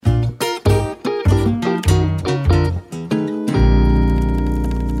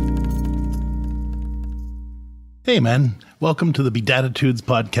Hey, man. Welcome to the Bedatitudes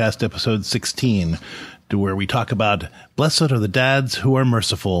podcast, episode 16, to where we talk about blessed are the dads who are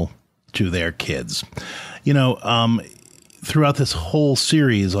merciful to their kids. You know, throughout this whole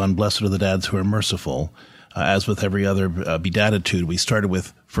series on blessed are the dads who are merciful, as with every other Bedatitude, we started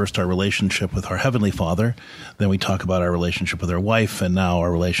with first our relationship with our Heavenly Father, then we talk about our relationship with our wife, and now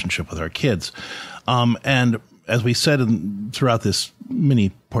our relationship with our kids. And as we said throughout this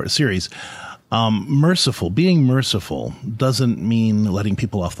series, being merciful doesn't mean letting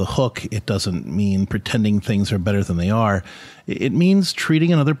people off the hook. It doesn't mean pretending things are better than they are. It means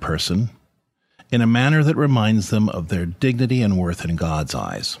treating another person in a manner that reminds them of their dignity and worth in God's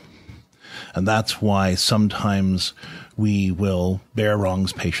eyes. And that's why sometimes we will bear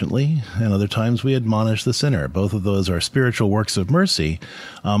wrongs patiently, and other times we admonish the sinner. Both of those are spiritual works of mercy,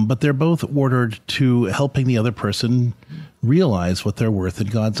 but they're both ordered to helping the other person realize what they're worth in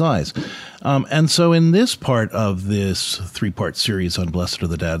God's eyes. And so in this part of this three-part series on Blessed are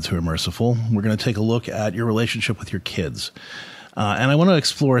the Dads Who Are Merciful, we're going to take a look at your relationship with your kids. And I want to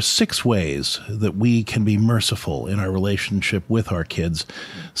explore 6 ways that we can be merciful in our relationship with our kids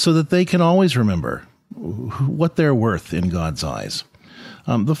so that they can always remember what they're worth in God's eyes.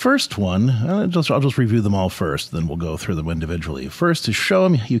 The first one, I'll just review them all first, then we'll go through them individually. First is show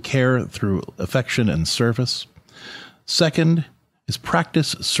them you care through affection and service. Second is practice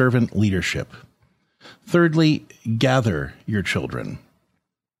servant leadership. Thirdly, gather your children.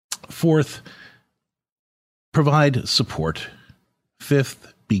 Fourth, provide support.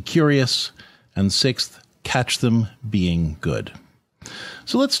 Fifth, be curious. And sixth, catch them being good.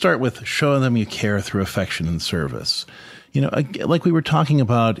 So let's start with showing them you care through affection and service. You know, like we were talking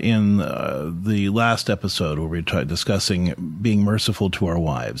about in the last episode where we were discussing being merciful to our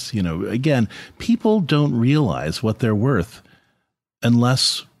wives. You know, again, people don't realize what they're worth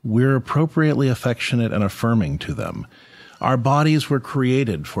unless we're appropriately affectionate and affirming to them. Our bodies were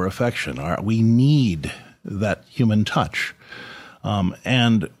created for affection. We need that human touch.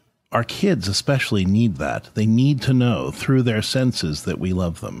 And our kids especially need that. They need to know through their senses that we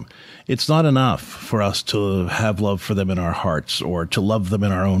love them. It's not enough for us to have love for them in our hearts or to love them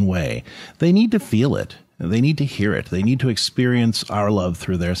in our own way. They need to feel it. They need to hear it. They need to experience our love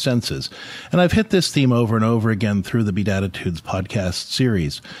through their senses. And I've hit this theme over and over again through the Bedatitudes podcast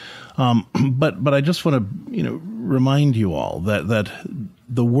series. But I just want to, remind you all that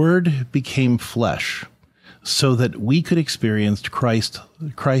the Word became flesh, so that we could experience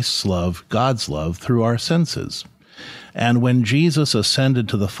Christ's love, God's love, through our senses. And when Jesus ascended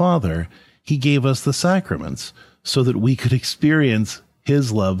to the Father, he gave us the sacraments so that we could experience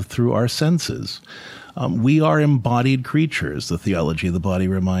his love through our senses. We are embodied creatures, the theology of the body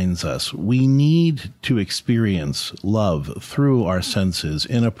reminds us. We need to experience love through our senses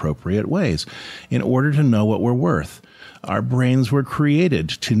in appropriate ways in order to know what we're worth. Our brains were created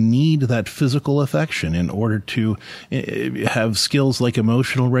to need that physical affection in order to have skills like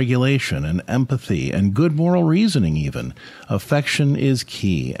emotional regulation and empathy and good moral reasoning even. Affection is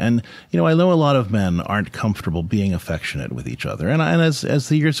key. And, I know a lot of men aren't comfortable being affectionate with each other. And as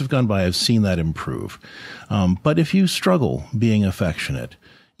the years have gone by, I've seen that improve. But if you struggle being affectionate,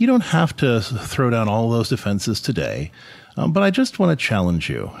 you don't have to throw down all those defenses today. But I just want to challenge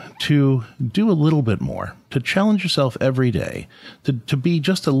you to do a little bit more, to challenge yourself every day, to be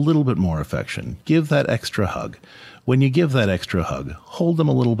just a little bit more affectionate. Give that extra hug. When you give that extra hug, hold them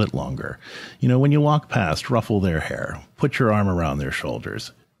a little bit longer. When you walk past, ruffle their hair, put your arm around their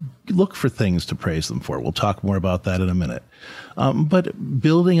shoulders. Look for things to praise them for. We'll talk more about that in a minute. But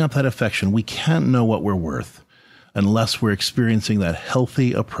building up that affection, we can't know what we're worth unless we're experiencing that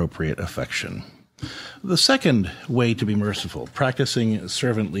healthy, appropriate affection. The second way to be merciful, practicing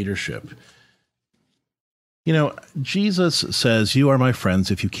servant leadership. Jesus says, "You are my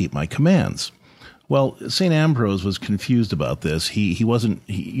friends if you keep my commands." Well, St. Ambrose was confused about this. He wasn't,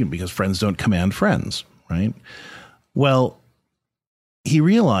 because friends don't command friends, right? Well, he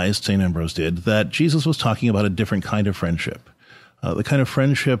realized, St. Ambrose did, that Jesus was talking about a different kind of friendship, the kind of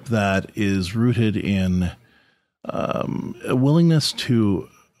friendship that is rooted in a willingness to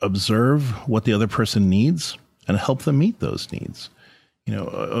observe what the other person needs and help them meet those needs.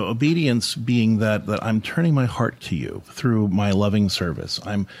 Obedience being that I'm turning my heart to you through my loving service.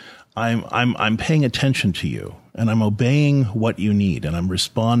 I'm paying attention to you and I'm obeying what you need and I'm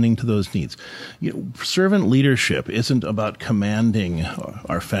responding to those needs. Servant leadership isn't about commanding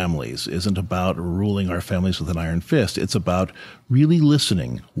our families, isn't about ruling our families with an iron fist. It's about really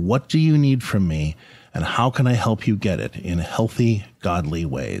listening. What do you need from me? And how can I help you get it in healthy, godly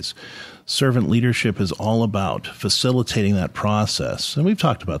ways? Servant leadership is all about facilitating that process. And we've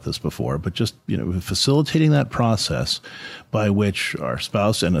talked about this before, but just, facilitating that process by which our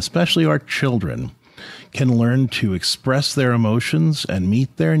spouse and especially our children can learn to express their emotions and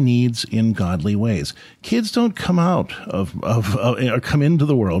meet their needs in godly ways. Kids don't come out or come into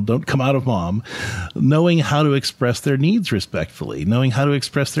the world, don't come out of mom knowing how to express their needs respectfully, knowing how to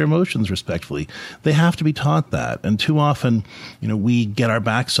express their emotions respectfully. They have to be taught that. And too often, we get our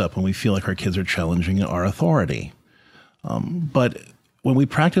backs up when we feel like our kids are challenging our authority. But when we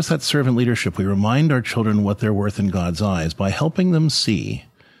practice that servant leadership, we remind our children what they're worth in God's eyes by helping them see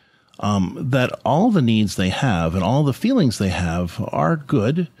that all the needs they have and all the feelings they have are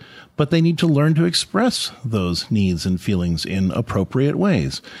good, but they need to learn to express those needs and feelings in appropriate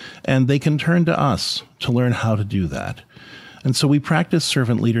ways. And they can turn to us to learn how to do that. And so we practice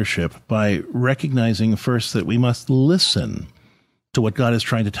servant leadership by recognizing first that we must listen to what God is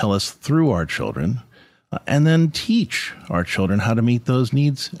trying to tell us through our children, and then teach our children how to meet those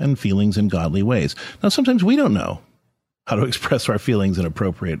needs and feelings in godly ways. Now, sometimes we don't know how to express our feelings in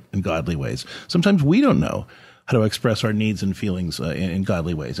appropriate and godly ways. Sometimes we don't know how to express our needs and feelings in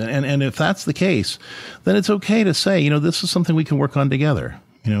godly ways. And if that's the case, then it's okay to say, this is something we can work on together.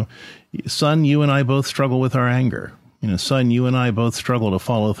 Son, you and I both struggle with our anger. Son, you and I both struggle to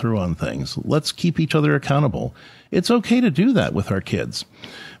follow through on things. Let's keep each other accountable. It's okay to do that with our kids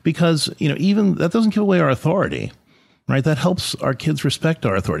because, even that doesn't give away our authority. Right? That helps our kids respect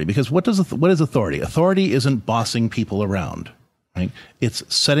our authority because what is authority? Authority isn't bossing people around, right? It's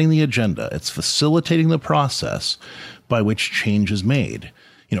setting the agenda. It's facilitating the process by which change is made.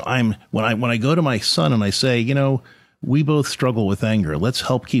 When I go to my son and I say, we both struggle with anger. Let's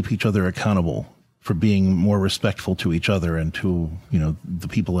help keep each other accountable for being more respectful to each other and to, the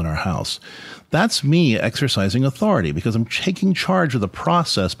people in our house. That's me exercising authority because I'm taking charge of the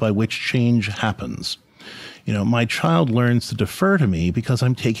process by which change happens. My child learns to defer to me because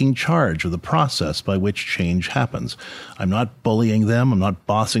I'm taking charge of the process by which change happens. I'm not bullying them. I'm not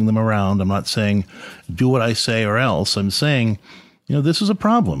bossing them around. I'm not saying, do what I say or else. I'm saying, this is a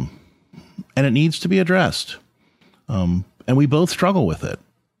problem and it needs to be addressed. And we both struggle with it.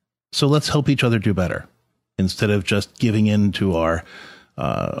 So let's help each other do better instead of just giving in to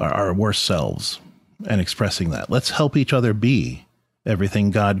our worst selves and expressing that. Let's help each other be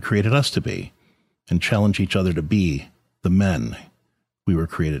everything God created us to be, and challenge each other to be the men we were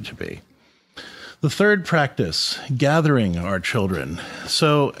created to be. The third practice, gathering our children.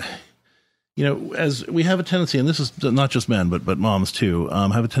 So, as we have a tendency, and this is not just men, but moms too,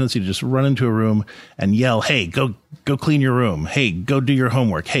 have a tendency to just run into a room and yell, hey, go clean your room. Hey, go do your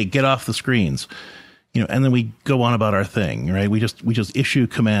homework. Hey, get off the screens. And then we go on about our thing, right? We just issue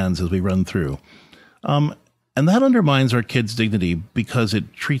commands as we run through. And that undermines our kids' dignity because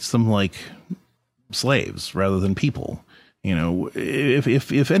it treats them like slaves rather than people.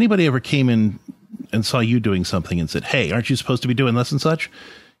 If anybody ever came in and saw you doing something and said, hey, aren't you supposed to be doing this and such?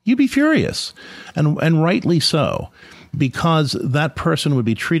 You'd be furious, and rightly so, because that person would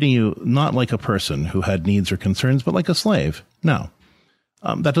be treating you not like a person who had needs or concerns, but like a slave. Now,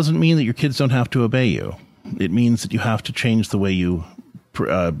 that doesn't mean that your kids don't have to obey you. It means that you have to change the way you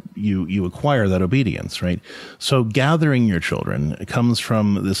acquire that obedience, right? So gathering your children comes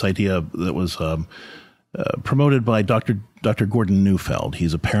from this idea that was promoted by Dr. Gordon Neufeld.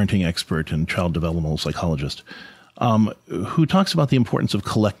 He's a parenting expert and child developmental psychologist, who talks about the importance of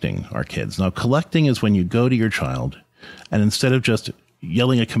collecting our kids. Now, collecting is when you go to your child and instead of just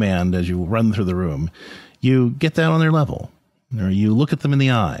yelling a command as you run through the room, you get down on their level. Or you look at them in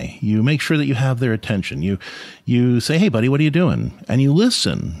the eye. You make sure that you have their attention. You say, hey, buddy, what are you doing? And you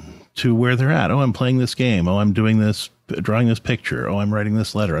listen to where they're at. Oh, I'm playing this game. Oh, I'm doing this, drawing this picture. Oh, I'm writing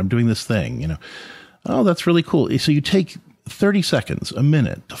this letter. I'm doing this thing, Oh, that's really cool. So you take 30 seconds, a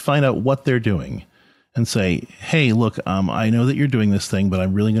minute to find out what they're doing and say, hey, look, I know that you're doing this thing, but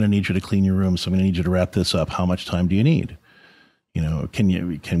I'm really going to need you to clean your room. So I'm going to need you to wrap this up. How much time do you need? Can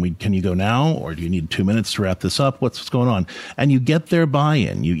you go now, or do you need 2 minutes to wrap this up? What's going on? And you get their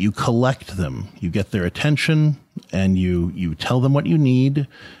buy-in. You collect them. You get their attention, and you tell them what you need,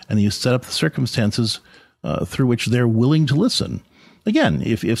 and you set up the circumstances through which they're willing to listen. Again,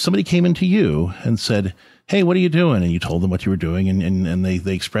 if somebody came into you and said, hey, what are you doing? And you told them what you were doing, and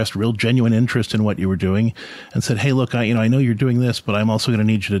they expressed real genuine interest in what you were doing and said, hey, look, I know you're doing this, but I'm also going to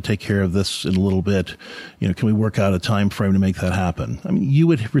need you to take care of this in a little bit. Can we work out a time frame to make that happen? I mean, you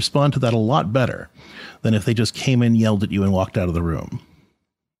would respond to that a lot better than if they just came in, yelled at you, and walked out of the room,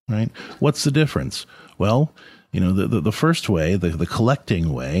 right? What's the difference? Well, The first way, the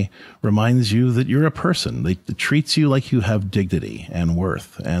collecting way, reminds you that you're a person. It treats you like you have dignity and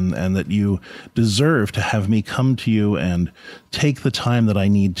worth, and that you deserve to have me come to you and take the time that I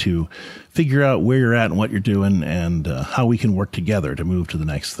need to figure out where you're at and what you're doing, and how we can work together to move to the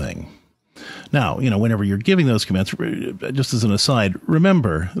next thing. Now, whenever you're giving those commands, just as an aside,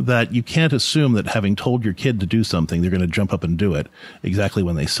 remember that you can't assume that having told your kid to do something, they're going to jump up and do it exactly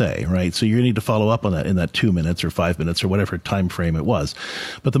when they say, right? So you're going to need to follow up on that in that 2 minutes or 5 minutes or whatever time frame it was.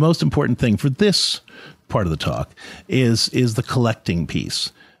 But the most important thing for this part of the talk is the collecting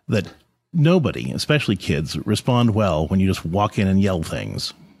piece, that nobody, especially kids, respond well when you just walk in and yell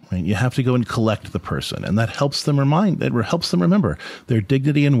things. Right? You have to go and collect the person, and that helps them remember their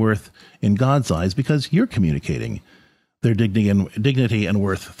dignity and worth in God's eyes, because you're communicating their dignity and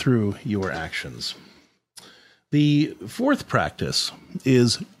worth through your actions. The fourth practice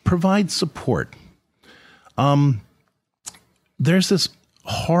is provide support. There's this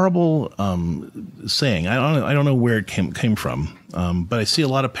horrible saying. I don't know where it came from, but I see a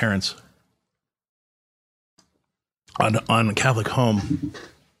lot of parents on Catholic Home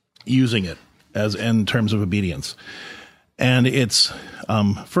using it as in terms of obedience. And it's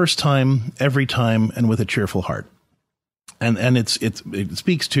first time, every time, and with a cheerful heart. And it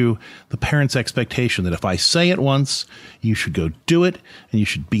speaks to the parent's expectation that if I say it once, you should go do it, and you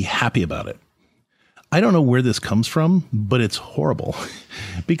should be happy about it. I don't know where this comes from, but it's horrible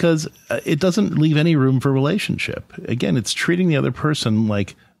because it doesn't leave any room for relationship. Again, it's treating the other person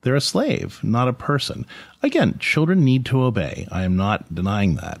like they're a slave, not a person. Again, children need to obey. I am not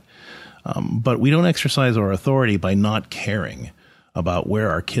denying that. But we don't exercise our authority by not caring about where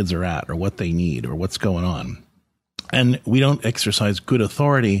our kids are at or what they need or what's going on. And we don't exercise good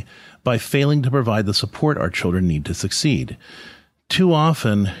authority by failing to provide the support our children need to succeed. Too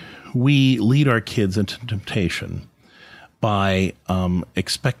often, we lead our kids into temptation by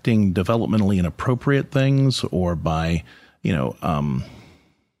expecting developmentally inappropriate things, or by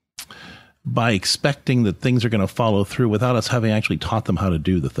expecting that things are going to follow through without us having actually taught them how to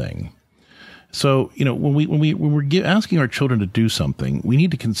do the thing. So, when we're asking our children to do something, we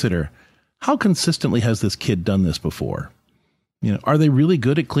need to consider, how consistently has this kid done this before? Are they really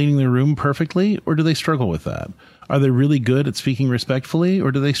good at cleaning their room perfectly, or do they struggle with that? Are they really good at speaking respectfully,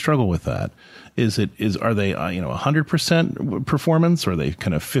 or do they struggle with that? Are they 100% performance, or are they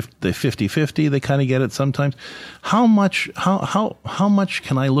kind of 50-50? They kind of get it sometimes. How much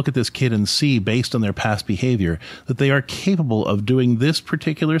can I look at this kid and see, based on their past behavior, that they are capable of doing this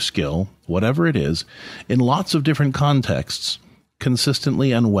particular skill, whatever it is, in lots of different contexts,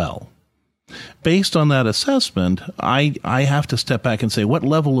 consistently and well? Based on that assessment, I have to step back and say, what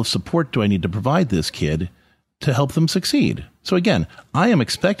level of support do I need to provide this kid to help them succeed? So again, I am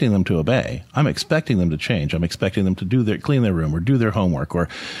expecting them to obey. I'm expecting them to change. I'm expecting them to clean their room, or do their homework, or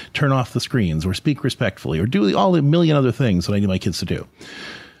turn off the screens, or speak respectfully, or do all the million other things that I need my kids to do.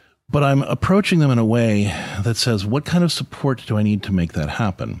 But I'm approaching them in a way that says, what kind of support do I need to make that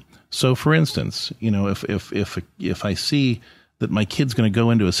happen? So for instance, if I see that my kid's going to go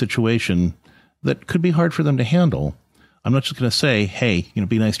into a situation that could be hard for them to handle, I'm not just going to say, hey,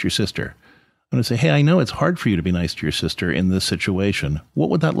 be nice to your sister. I'm going to say, hey, I know it's hard for you to be nice to your sister in this situation. What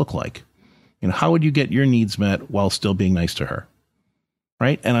would that look like? How would you get your needs met while still being nice to her?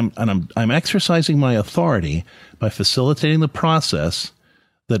 Right? And I'm exercising my authority by facilitating the process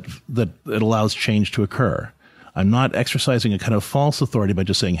that it allows change to occur. I'm not exercising a kind of false authority by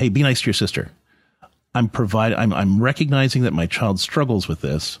just saying, hey, be nice to your sister. I'm recognizing that my child struggles with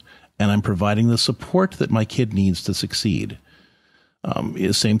this, and I'm providing the support that my kid needs to succeed.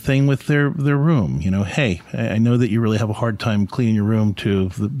 Same thing with their room. Hey, I know that you really have a hard time cleaning your room to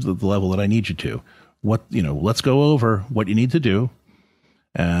the level that I need you to. Let's go over what you need to do,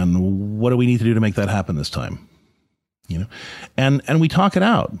 and what do we need to do to make that happen this time? And we talk it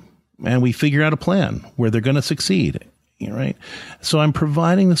out, and we figure out a plan where they're going to succeed. Right? So I'm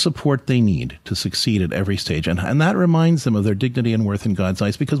providing the support they need to succeed at every stage. And that reminds them of their dignity and worth in God's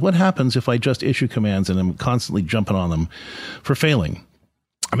eyes. Because what happens if I just issue commands and I'm constantly jumping on them for failing?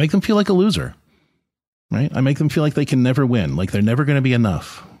 I make them feel like a loser. Right? I make them feel like they can never win, like they're never going to be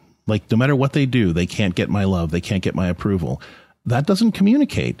enough. Like no matter what they do, they can't get my love. They can't get my approval. That doesn't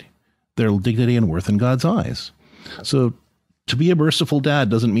communicate their dignity and worth in God's eyes. So to be a merciful dad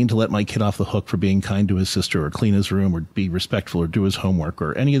doesn't mean to let my kid off the hook for being kind to his sister, or clean his room, or be respectful, or do his homework,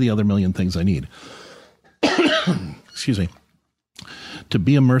 or any of the other million things I need. Excuse me. To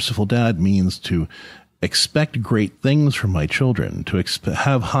be a merciful dad means to expect great things from my children, to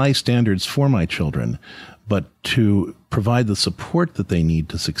have high standards for my children, but to provide the support that they need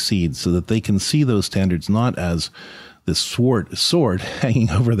to succeed so that they can see those standards not as this sword hanging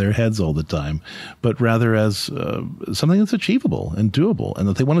over their heads all the time, but rather as something that's achievable and doable and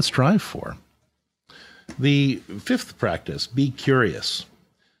that they want to strive for. The fifth practice, be curious.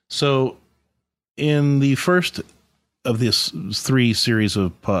 So in the first of this 3 series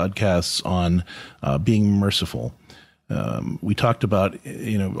of podcasts on being merciful, we talked about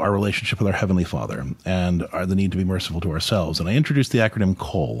our relationship with our Heavenly Father and the need to be merciful to ourselves. And I introduced the acronym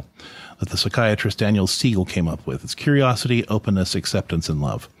COAL that the psychiatrist Daniel Siegel came up with. It's curiosity, openness, acceptance, and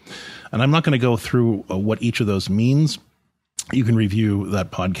love. And I'm not going to go through what each of those means. You can review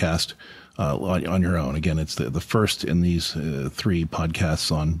that podcast on your own. Again, it's the first in these 3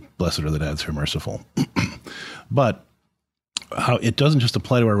 podcasts on Blessed Are the Dads Who Are Merciful. But how it doesn't just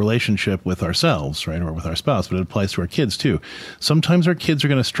apply to our relationship with ourselves, right, or with our spouse, but it applies to our kids too. Sometimes our kids are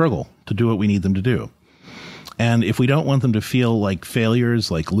going to struggle to do what we need them to do. And if we don't want them to feel like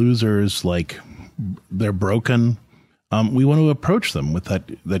failures, like losers, like they're broken, we want to approach them with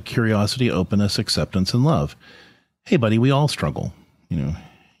that curiosity, openness, acceptance, and love. Hey, buddy, we all struggle.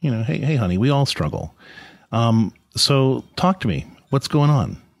 Hey, honey, we all struggle. So talk to me. What's going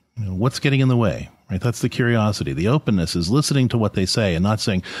on? What's getting in the way? Right? That's the curiosity. The openness is listening to what they say and not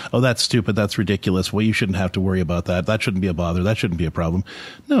saying, oh, that's stupid. That's ridiculous. Well, you shouldn't have to worry about that. That shouldn't be a bother. That shouldn't be a problem.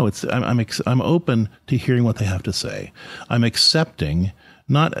 No, I'm open to hearing what they have to say. I'm accepting,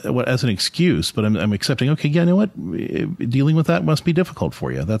 not as an excuse, but I'm accepting, okay, yeah, you know what? Dealing with that must be difficult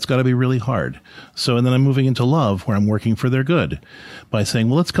for you. That's got to be really hard. So, and then I'm moving into love where I'm working for their good by saying,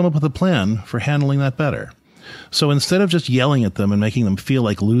 well, let's come up with a plan for handling that better. So instead of just yelling at them and making them feel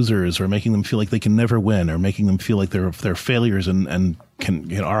like losers or making them feel like they can never win or making them feel like they're failures and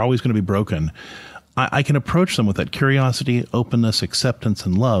are always going to be broken, I can approach them with that curiosity, openness, acceptance,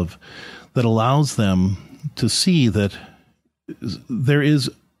 and love that allows them to see that there is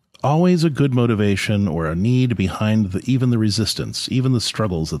always a good motivation or a need behind even the resistance, even the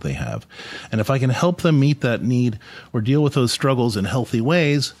struggles that they have. And if I can help them meet that need or deal with those struggles in healthy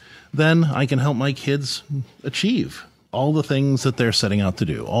ways, then I can help my kids achieve all the things that they're setting out to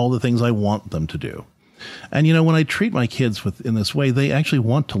do, all the things I want them to do. And, when I treat my kids in this way, they actually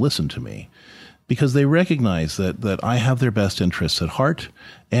want to listen to me because they recognize that I have their best interests at heart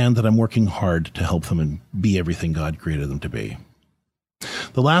and that I'm working hard to help them and be everything God created them to be.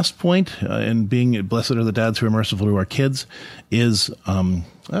 The last point in being blessed are the dads who are merciful to our kids is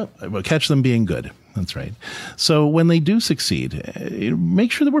catch them being good. That's right. So when they do succeed,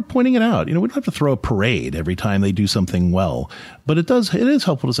 make sure that we're pointing it out. We don't have to throw a parade every time they do something well, but it is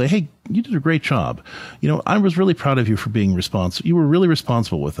helpful to say, hey, you did a great job. I was really proud of you for being responsible. You were really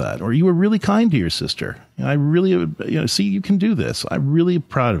responsible with that, or you were really kind to your sister. I really, see, you can do this. I'm really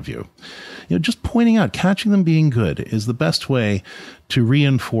proud of you. Just pointing out, catching them being good is the best way to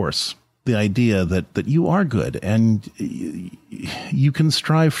reinforce the idea that you are good and you can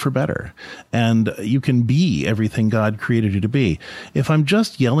strive for better and you can be everything God created you to be. If I'm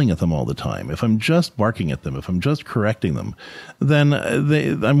just yelling at them all the time, if I'm just barking at them, if I'm just correcting them, then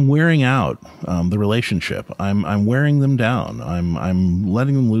I'm wearing out the relationship. I'm wearing them down. I'm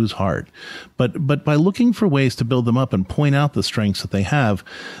letting them lose heart. But by looking for ways to build them up and point out the strengths that they have,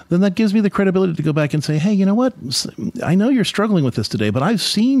 then that gives me the credibility to go back and say, hey, you know what? I know you're struggling with this today, but I've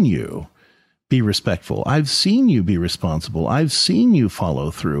seen you be respectful. I've seen you be responsible. I've seen you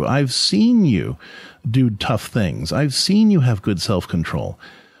follow through. I've seen you do tough things. I've seen you have good self-control.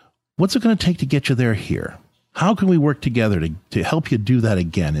 What's it going to take to get you there here? How can we work together to help you do that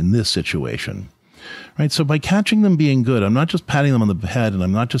again in this situation? Right? So by catching them being good, I'm not just patting them on the head and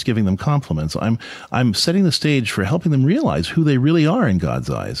I'm not just giving them compliments. I'm setting the stage for helping them realize who they really are in God's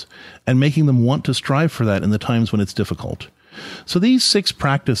eyes and making them want to strive for that in the times when it's difficult. So these 6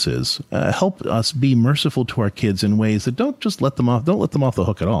 practices help us be merciful to our kids in ways that don't let them off the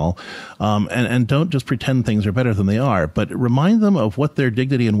hook at all, and don't just pretend things are better than they are, but remind them of what their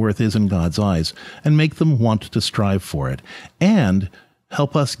dignity and worth is in God's eyes and make them want to strive for it, and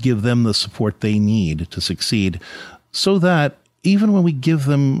help us give them the support they need to succeed so that even when we give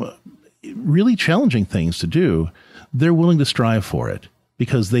them really challenging things to do, they're willing to strive for it,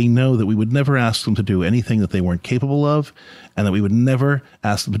 because they know that we would never ask them to do anything that they weren't capable of, and that we would never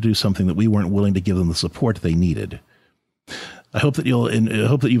ask them to do something that we weren't willing to give them the support they needed. I hope that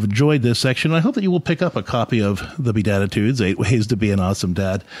you've enjoyed this section. I hope that you will pick up a copy of The Bedatitudes, 8 Ways to Be an Awesome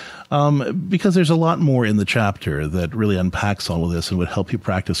Dad, because there's a lot more in the chapter that really unpacks all of this and would help you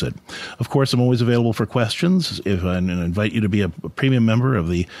practice it. Of course, I'm always available for questions. I invite you to be a premium member of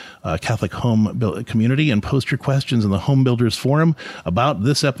the Catholic Home Community and post your questions in the Home Builders Forum about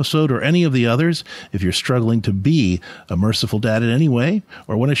this episode or any of the others. If you're struggling to be a merciful dad in any way,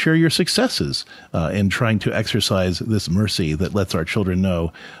 or want to share your successes in trying to exercise this mercy that lets our children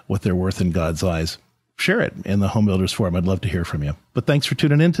know what they're worth in God's eyes, share it in the Home Builders Forum. I'd love to hear from you. But thanks for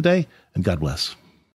tuning in today, and God bless.